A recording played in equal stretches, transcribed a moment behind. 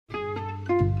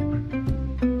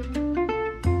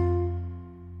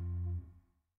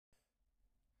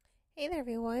Hey there,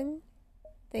 everyone.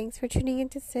 Thanks for tuning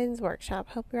into Sin's Workshop.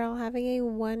 Hope you're all having a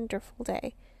wonderful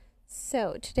day.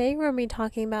 So, today we're going to be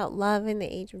talking about Love in the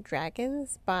Age of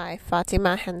Dragons by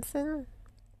Fatima Henson.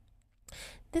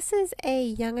 This is a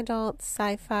young adult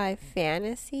sci-fi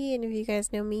fantasy, and if you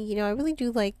guys know me, I really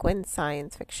do like when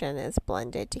science fiction is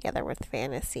blended together with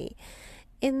fantasy.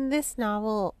 In this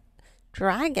novel,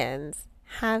 dragons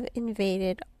have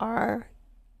invaded our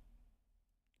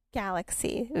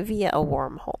galaxy via a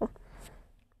wormhole.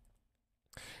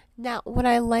 Now, what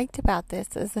I liked about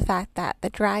this is the fact that the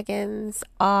dragons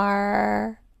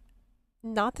are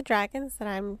not the dragons that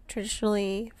I'm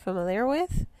traditionally familiar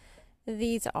with.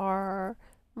 These are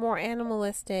more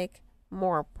animalistic,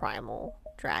 more primal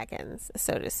dragons,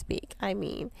 so to speak. I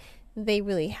mean, they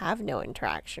really have no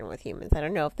interaction with humans. I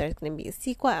don't know if there's going to be a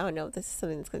sequel. I don't know if this is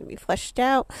something that's going to be fleshed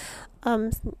out.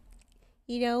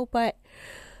 But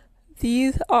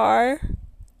these are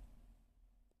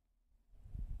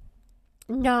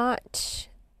not,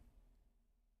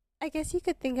 I guess you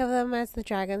could think of them as the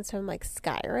dragons from like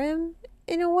Skyrim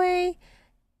in a way,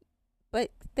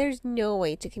 but there's no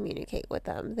way to communicate with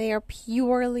them. They are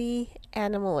purely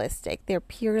animalistic. They're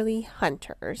purely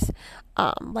hunters,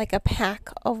 like a pack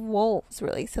of wolves,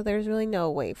 really. So there's really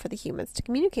no way for the humans to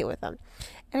communicate with them.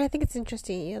 And I think it's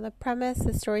interesting. The premise,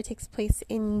 the story takes place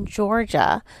in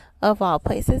Georgia, of all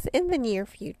places, in the near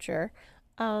future.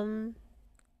 And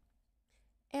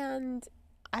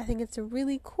I think it's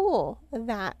really cool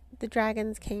that the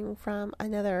dragons came from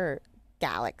another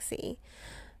galaxy,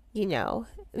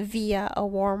 via a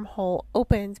wormhole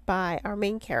opened by our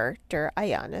main character,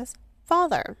 Ayana's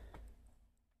father.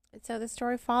 So the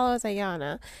story follows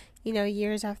Ayana,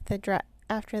 years after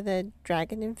the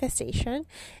dragon infestation,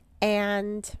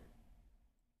 and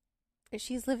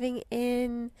she's living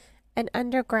in an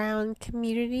underground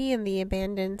community in the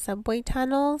abandoned subway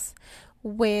tunnels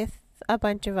with a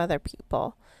bunch of other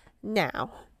people.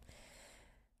 Now,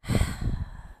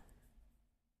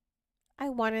 I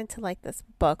wanted to like this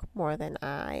book more than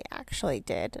I actually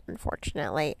did,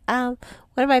 unfortunately. One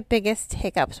of my biggest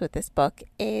hiccups with this book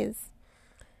is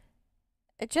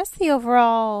just the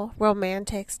overall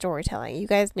romantic storytelling. You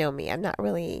guys know me. I'm not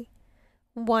really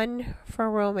one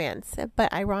for romance,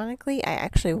 but ironically, I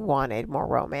actually wanted more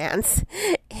romance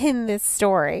in this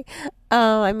story.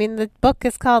 The book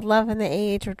is called Love in the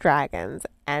Age of Dragons,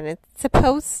 and it's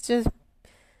supposed to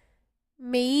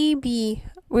maybe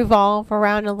revolve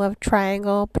around a love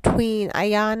triangle between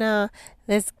Ayana,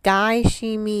 this guy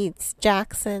she meets,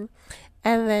 Jackson,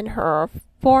 and then her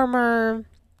former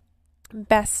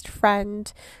best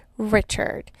friend,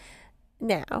 Richard.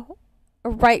 Now,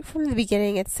 right from the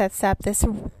beginning, it sets up this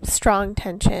strong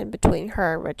tension between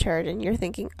her and Richard, and you're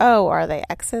thinking, oh, are they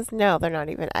exes? No, they're not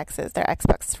even exes. They're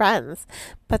ex-best friends,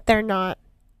 but they're not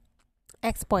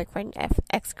ex-boyfriend,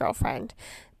 ex-girlfriend.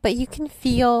 But you can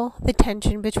feel the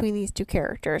tension between these two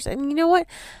characters, and you know what?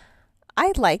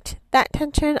 I liked that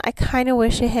tension. I kind of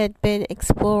wish it had been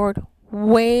explored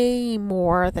way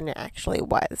more than it actually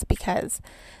was, because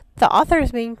the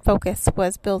author's main focus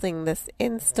was building this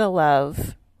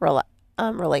insta-love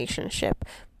relationship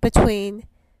between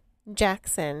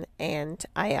Jackson and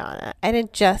Ayana, and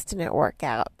it just didn't work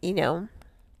out.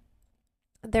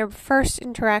 Their first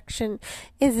interaction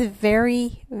is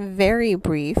very, very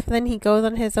brief. Then he goes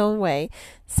on his own way.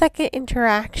 Second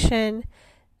interaction,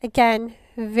 again,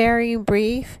 very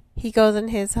brief. He goes on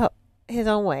his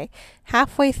own way.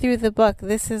 Halfway through the book,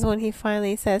 this is when he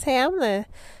finally says, hey, I'm going to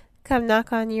come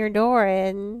knock on your door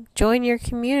and join your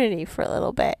community for a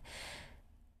little bit.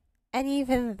 And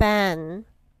even then,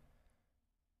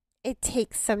 it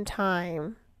takes some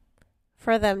time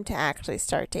for them to actually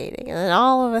start dating. And then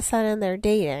all of a sudden they're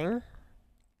dating,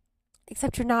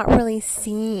 except you're not really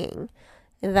seeing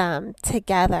them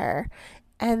together.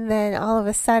 And then all of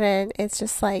a sudden it's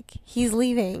just like he's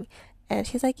leaving and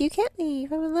she's like, you can't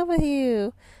leave, I'm in love with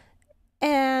you.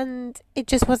 And it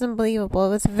just wasn't believable. It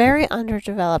was very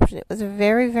underdeveloped and it was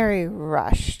very, very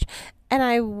rushed. And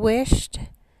I wished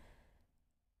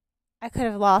I could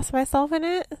have lost myself in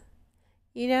it.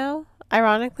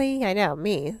 Ironically, I know,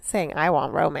 me saying I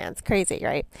want romance, crazy,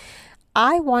 right?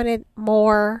 I wanted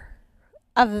more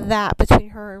of that between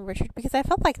her and Richard, because I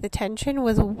felt like the tension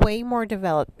was way more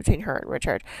developed between her and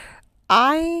Richard.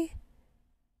 I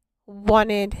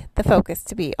wanted the focus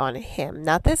to be on him,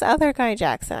 not this other guy,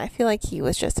 Jackson. I feel like he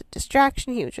was just a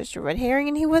distraction. He was just a red herring,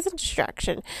 and he was a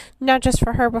distraction, not just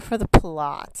for her, but for the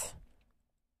plot.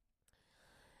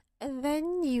 And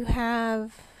then you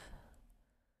have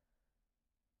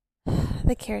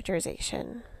the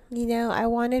characterization. I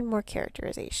wanted more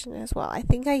characterization as well. I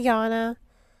think Ayana,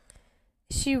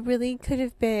 she really could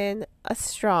have been a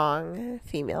strong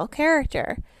female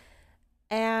character.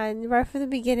 And right from the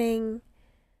beginning,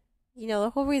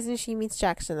 the whole reason she meets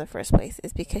Jackson in the first place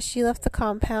is because she left the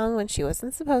compound when she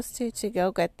wasn't supposed to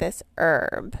go get this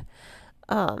herb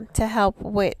to help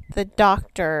with the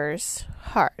doctor's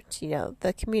heart,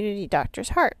 the community doctor's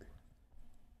heart.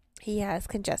 He has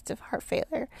congestive heart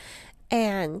failure.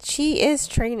 And she is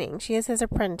training. She is his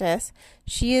apprentice.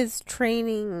 She is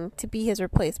training to be his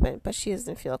replacement, but she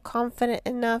doesn't feel confident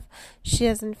enough. She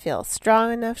doesn't feel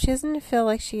strong enough. She doesn't feel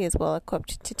like she is well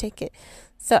equipped to take it.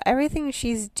 So everything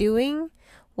she's doing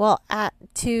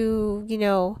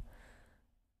to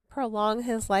prolong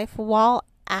his life, while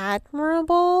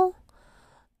admirable,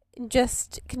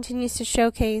 just continues to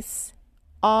showcase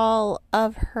all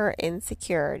of her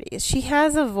insecurities. She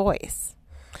has a voice.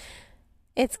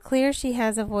 It's clear she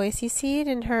has a voice. You see it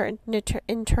in her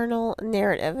internal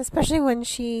narrative, especially when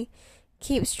she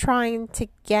keeps trying to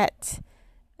get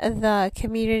the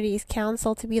community's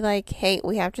council to be like, hey,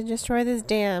 we have to destroy this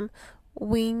dam.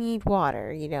 We need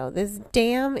water. This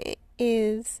dam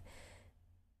is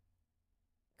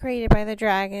created by the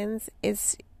dragons.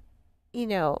 Is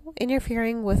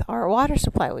interfering with our water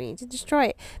supply. We need to destroy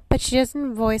it. But she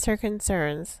doesn't voice her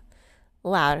concerns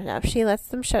loud enough. She lets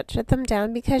them shut them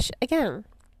down because, again,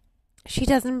 she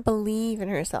doesn't believe in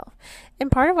herself. And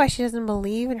part of why she doesn't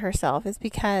believe in herself is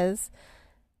because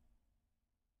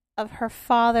of her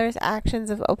father's actions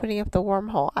of opening up the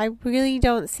wormhole. I really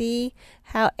don't see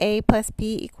how A plus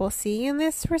B equals C in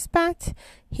this respect.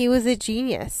 He was a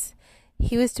genius.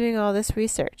 He was doing all this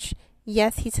research.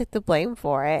 Yes, he took the blame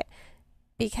for it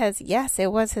because, yes,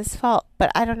 it was his fault.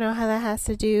 But I don't know how that has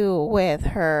to do with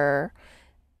her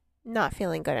not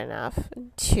feeling good enough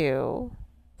to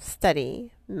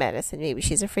study medicine. Maybe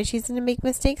she's afraid she's going to make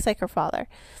mistakes like her father.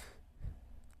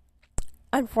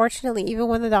 Unfortunately, even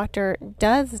when the doctor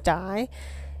does die,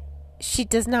 she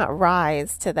does not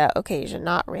rise to that occasion.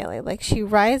 Not really. Like, she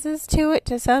rises to it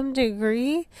to some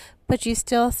degree, but you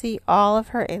still see all of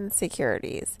her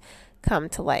insecurities come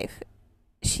to life.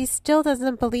 She still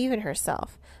doesn't believe in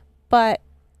herself, but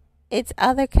it's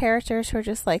other characters who are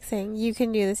just like saying, you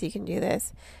can do this, you can do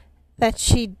this. That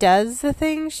she does the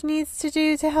things she needs to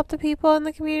do to help the people in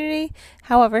the community.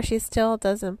 However, she still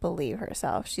doesn't believe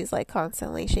herself. She's like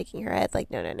constantly shaking her head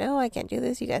like, no, I can't do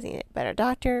this. You guys need a better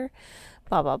doctor.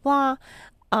 Blah, blah, blah.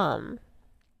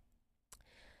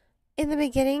 In the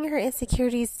beginning, her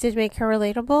insecurities did make her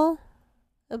relatable.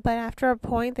 But after a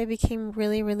point, they became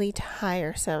really, really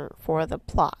tiresome for the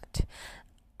plot.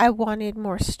 I wanted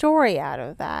more story out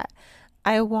of that.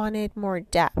 I wanted more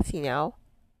depth,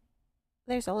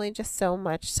 There's only just so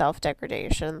much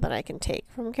self-degradation that I can take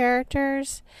from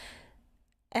characters.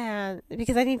 And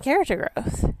because I need character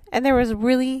growth. And there was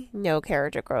really no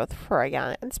character growth for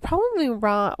Ayana. And it's probably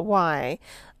why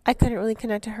I couldn't really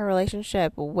connect to her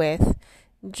relationship with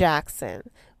Jackson.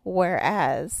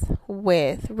 Whereas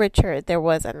with Richard, there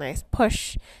was a nice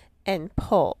push and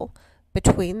pull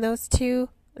between those two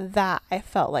that I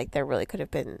felt like there really could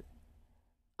have been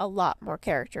a lot more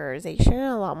characterization,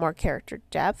 a lot more character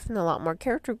depth, and a lot more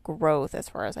character growth as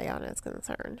far as Ayana is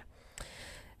concerned.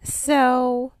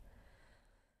 So,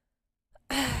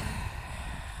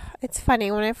 it's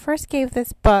funny, when I first gave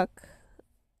this book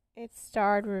its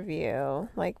starred review,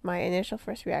 like my initial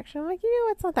first reaction, I'm like,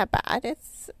 it's not that bad.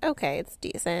 It's okay, it's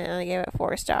decent, and I gave it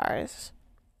 4 stars.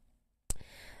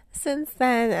 Since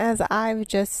then, as I've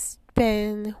just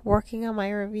been working on my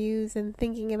reviews and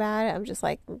thinking about it, I'm just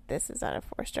like, this is not a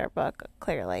 4-star book,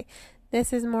 clearly.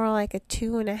 This is more like a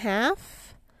 2.5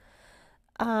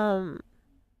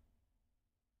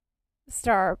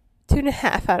 star,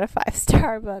 2.5 out of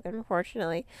 5-star book,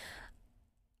 unfortunately.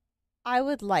 I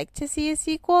would like to see a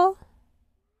sequel.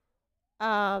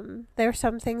 There's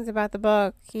some things about the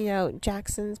book,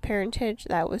 Jackson's parentage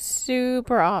that was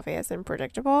super obvious and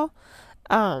predictable.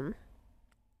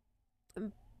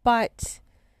 But,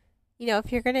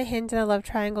 if you're going to hint at a love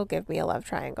triangle, give me a love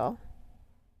triangle.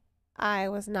 I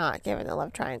was not given a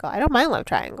love triangle. I don't mind love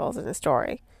triangles in a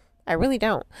story. I really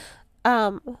don't.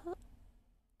 I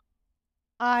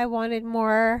wanted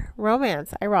more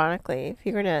romance, ironically. If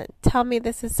you're going to tell me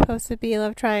this is supposed to be a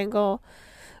love triangle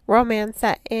romance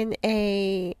set in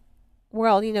a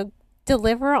world,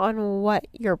 deliver on what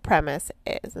your premise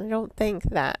is. I don't think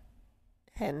that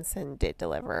Henson did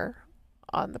deliver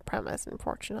on the premise,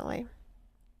 unfortunately.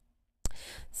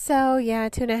 So,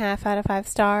 2.5 out of 5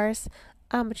 stars.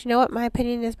 But you know what? My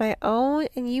opinion is my own,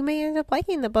 and you may end up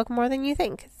liking the book more than you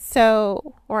think.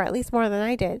 So, or at least more than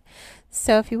I did.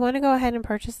 So, if you want to go ahead and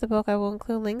purchase the book, I will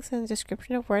include links in the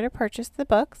description of where to purchase the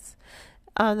books.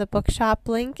 The bookshop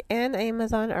link and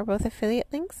Amazon are both affiliate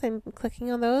links, and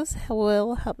clicking on those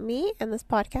will help me and this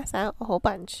podcast out a whole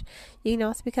bunch. You can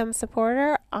also become a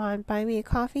supporter on Buy Me a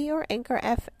Coffee or Anchor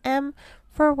FM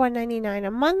for $1.99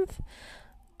 a month,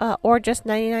 or just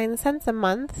 99 cents a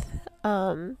month.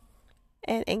 And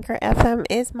Anchor FM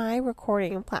is my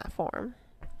recording platform.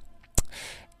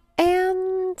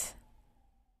 And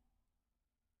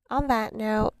on that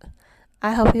note,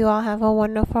 I hope you all have a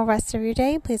wonderful rest of your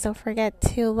day. Please don't forget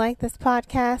to like this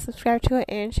podcast, subscribe to it,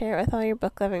 and share it with all your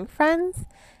book-loving friends.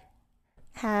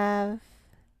 Have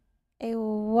a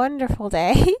wonderful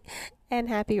day and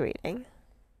happy reading.